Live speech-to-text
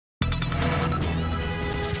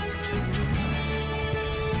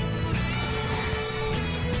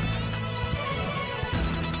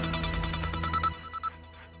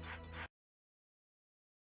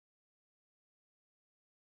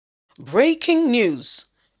Breaking news.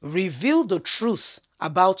 Reveal the truth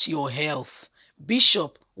about your health.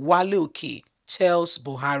 Bishop Waleoke tells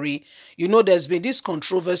Buhari. You know, there's been this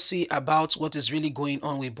controversy about what is really going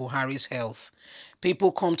on with Buhari's health.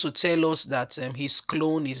 People come to tell us that his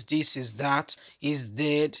clone is this, is that, is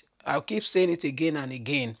dead. I'll keep saying it again and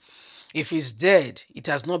again. If he's dead, it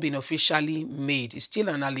has not been officially made. It's still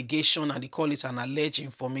an allegation, and they call it an alleged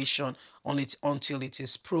information on it until it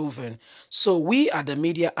is proven. So we at the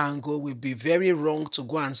media angle will be very wrong to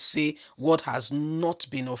go and say what has not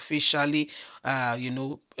been officially,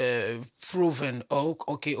 proven or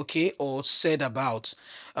okay, or said about.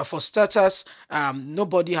 For starters,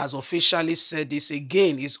 nobody has officially said this.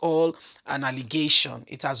 Again, it's all an allegation.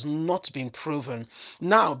 It has not been proven.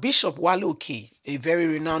 Now, Bishop Waloke, a very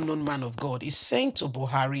renowned known man of God, is saying to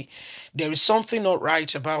Buhari, there is something not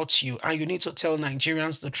right about you, and you need to tell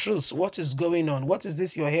Nigerians the truth. What is going on? What is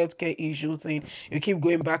this your healthcare issue thing you keep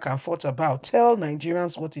going back and forth about? Tell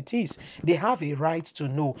Nigerians what it is. They have a right to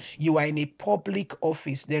know. You are in a public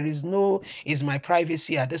office. There is no, is my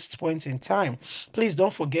privacy at this point in time. Please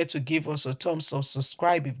don't forget to give us a thumbs up,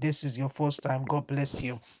 subscribe if this is your first time. God bless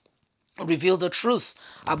you. Reveal the truth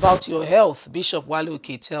about your health, Bishop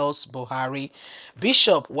Waleoke tells Buhari.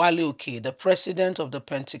 Bishop Waleoke, the president of the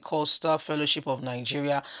Pentecostal Fellowship of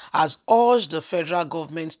Nigeria, has urged the federal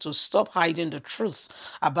government to stop hiding the truth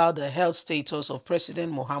about the health status of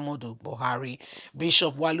President Muhammadu Buhari.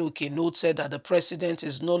 Bishop Waleoke noted that the president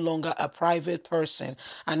is no longer a private person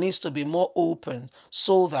and needs to be more open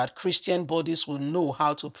so that Christian bodies will know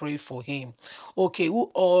how to pray for him. Okay,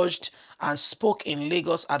 who urged and spoke in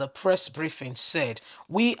Lagos at a press briefing, said,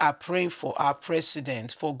 "We are praying for our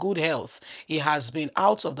president for good health. He has been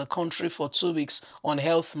out of the country for 2 weeks on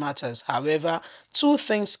health matters. However, two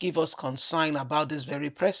things give us concern about this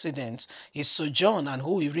very president, his sojourn and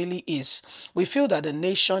who he really is. We feel that the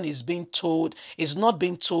nation is not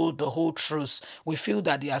being told the whole truth. We feel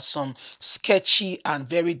that there are some sketchy and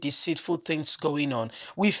very deceitful things going on.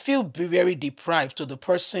 We feel very deprived to the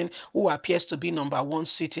person who appears to be number one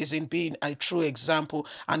citizen, being a true example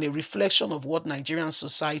and a reflection of what Nigerian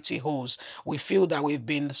society holds. We feel that we've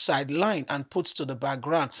been sidelined and put to the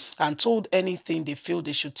background and told anything they feel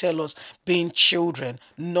they should tell us, being children,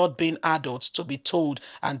 not being adults, to be told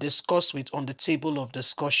and discussed with on the table of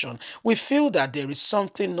discussion. We feel that there is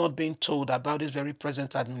something not being told about this very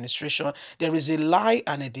present administration. There is a lie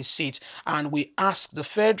and a deceit, and we ask the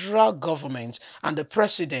federal government and the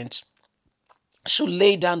president should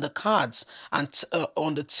lay down the cards and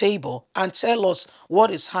on the table and tell us what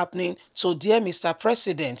is happening. So, dear Mr.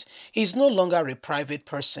 President, he's no longer a private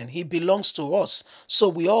person. He belongs to us. So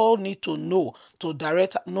we all need to know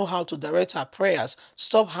how to direct our prayers.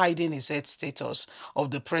 Stop hiding his health status of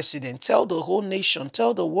the president. Tell the whole nation,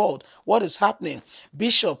 tell the world what is happening.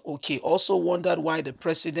 Bishop Oke also wondered why the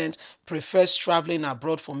president prefers traveling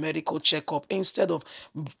abroad for medical checkup instead of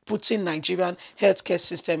putting Nigerian healthcare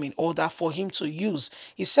system in order for him to use.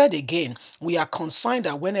 He said again, we are concerned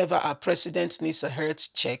that whenever our president needs a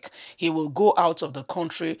health check, he will go out of the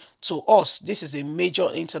country. To us, this is a major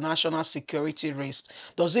international security risk.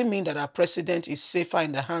 Does it mean that our president is safer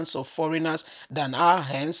in the hands of foreigners than our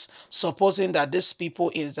hands? Supposing that these people,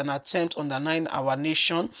 in an attempt to undermine our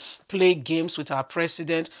nation, play games with our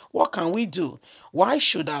president, what can we do? Why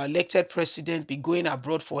should our elected president be going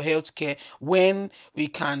abroad for healthcare when we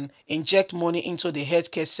can inject money into the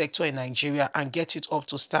healthcare sector in Nigeria and get it up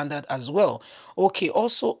to standard as well? Okay,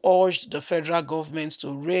 also urged the federal government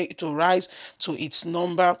to rise to its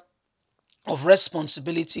number of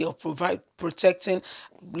responsibility of protecting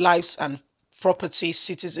lives and property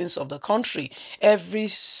citizens of the country.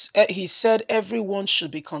 He said everyone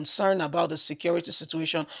should be concerned about the security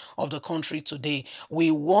situation of the country today.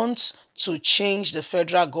 We want to change the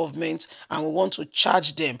federal government and we want to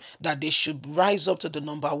charge them that they should rise up to the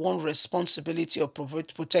number one responsibility of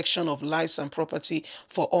protection of lives and property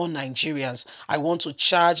for all Nigerians. I want to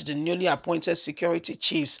charge the newly appointed security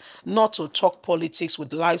chiefs not to talk politics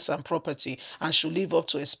with lives and property and should live up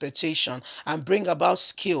to expectation and bring about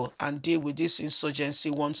skill and deal with this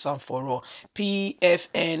insurgency once and for all.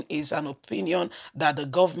 PFN is an opinion that the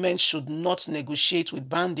government should not negotiate with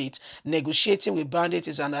bandits. Negotiating with bandits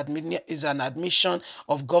is an is an admission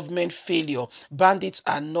of government failure. Bandits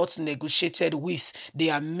are not negotiated with. They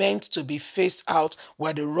are meant to be phased out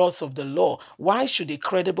by the wrath of the law. Why should a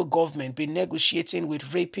credible government be negotiating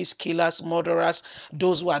with rapists, killers, murderers,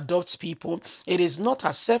 those who adopt people? It is not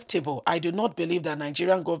acceptable. I do not believe that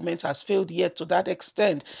Nigerian government has failed yet to that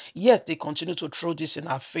extent. Yet they continue to throw this in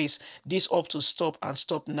our face. This ought to stop and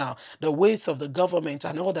stop now. The weight of the government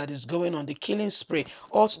and all that is going on, the killing spree,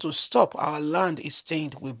 ought to stop. Our land is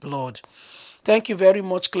stained with blood. Thank you very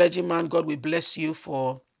much, clergyman. God will bless you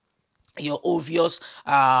for your obvious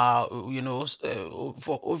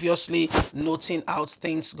for obviously noting out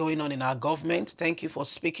things going on in our government. Thank you for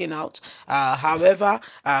speaking out. However,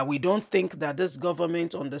 we don't think that this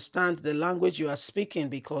government understands the language you are speaking,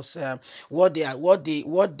 because what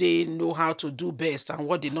they know how to do best, and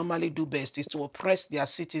what they normally do best, is to oppress their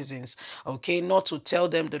citizens. Okay, not to tell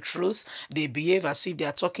them the truth. They behave as if they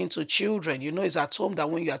are talking to children. It's at home that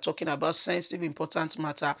when you are talking about sensitive, important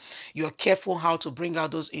matter, you're careful how to bring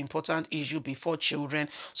out those important issue before children,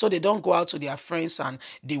 so they don't go out to their friends, and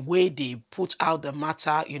the way they put out the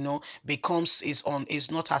matter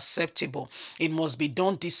is not acceptable. It must be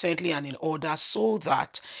done decently and in order, so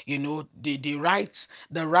that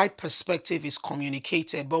the right perspective is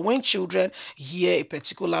communicated. But when children hear a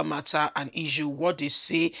particular matter and issue, what they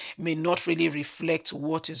say may not really reflect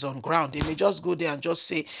what is on ground. They may just go there and just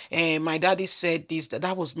say, my daddy said this,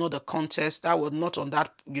 that was not the context, that was not on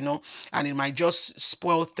that, and it might just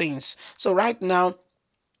spoil things. So right now,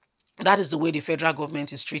 that is the way the federal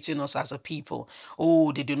government is treating us as a people.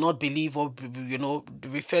 Oh, they do not believe, or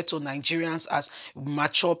refer to Nigerians as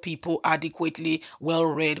mature people, adequately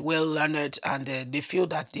well-read, well-learned, and they feel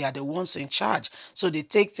that they are the ones in charge. So they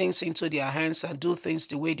take things into their hands and do things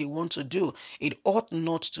the way they want to do. It ought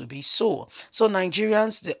not to be so. So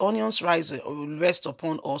Nigerians, the onions rest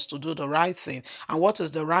upon us to do the right thing. And what is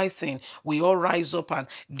the right thing? We all rise up and,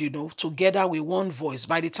 together with one voice.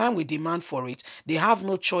 By the time we demand for it, they have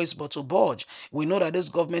no choice but to budge. We know that this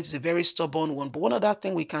government is a very stubborn one, but one other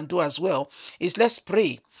thing we can do as well is let's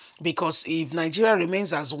pray. Because if Nigeria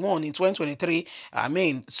remains as one in 2023,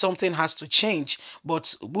 something has to change.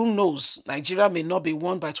 But who knows? Nigeria may not be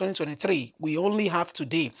one by 2023. We only have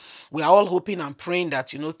today. We are all hoping and praying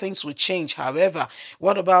that, things will change. However,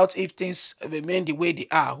 what about if things remain the way they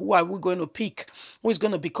are? Who are we going to pick? Who is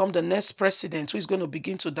going to become the next president? Who is going to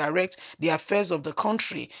begin to direct the affairs of the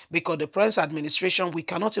country? Because the present administration, we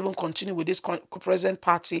cannot even continue with this present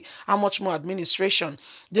party. How much more administration?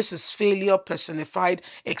 This is failure personified,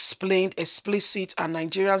 explained, explicit, and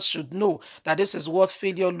Nigerians should know that this is what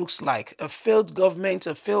failure looks like. A failed government,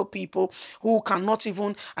 a failed people who cannot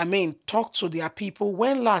even, talk to their people.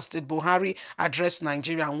 When last did Buhari address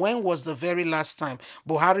Nigeria? When was the very last time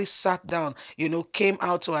Buhari sat down, came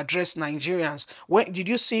out to address Nigerians? When did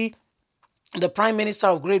you see the Prime Minister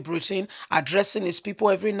of Great Britain addressing his people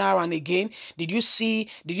every now and again? Did you see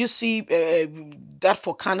that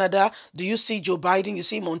for Canada? Do you see Joe Biden? You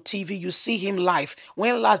see him on TV. You see him live.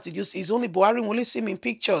 When last did you see? It's only Buhari. We only see him in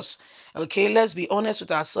pictures. Okay, let's be honest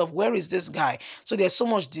with ourselves. Where is this guy? So there's so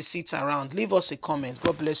much deceit around. Leave us a comment.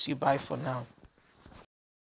 God bless you. Bye for now.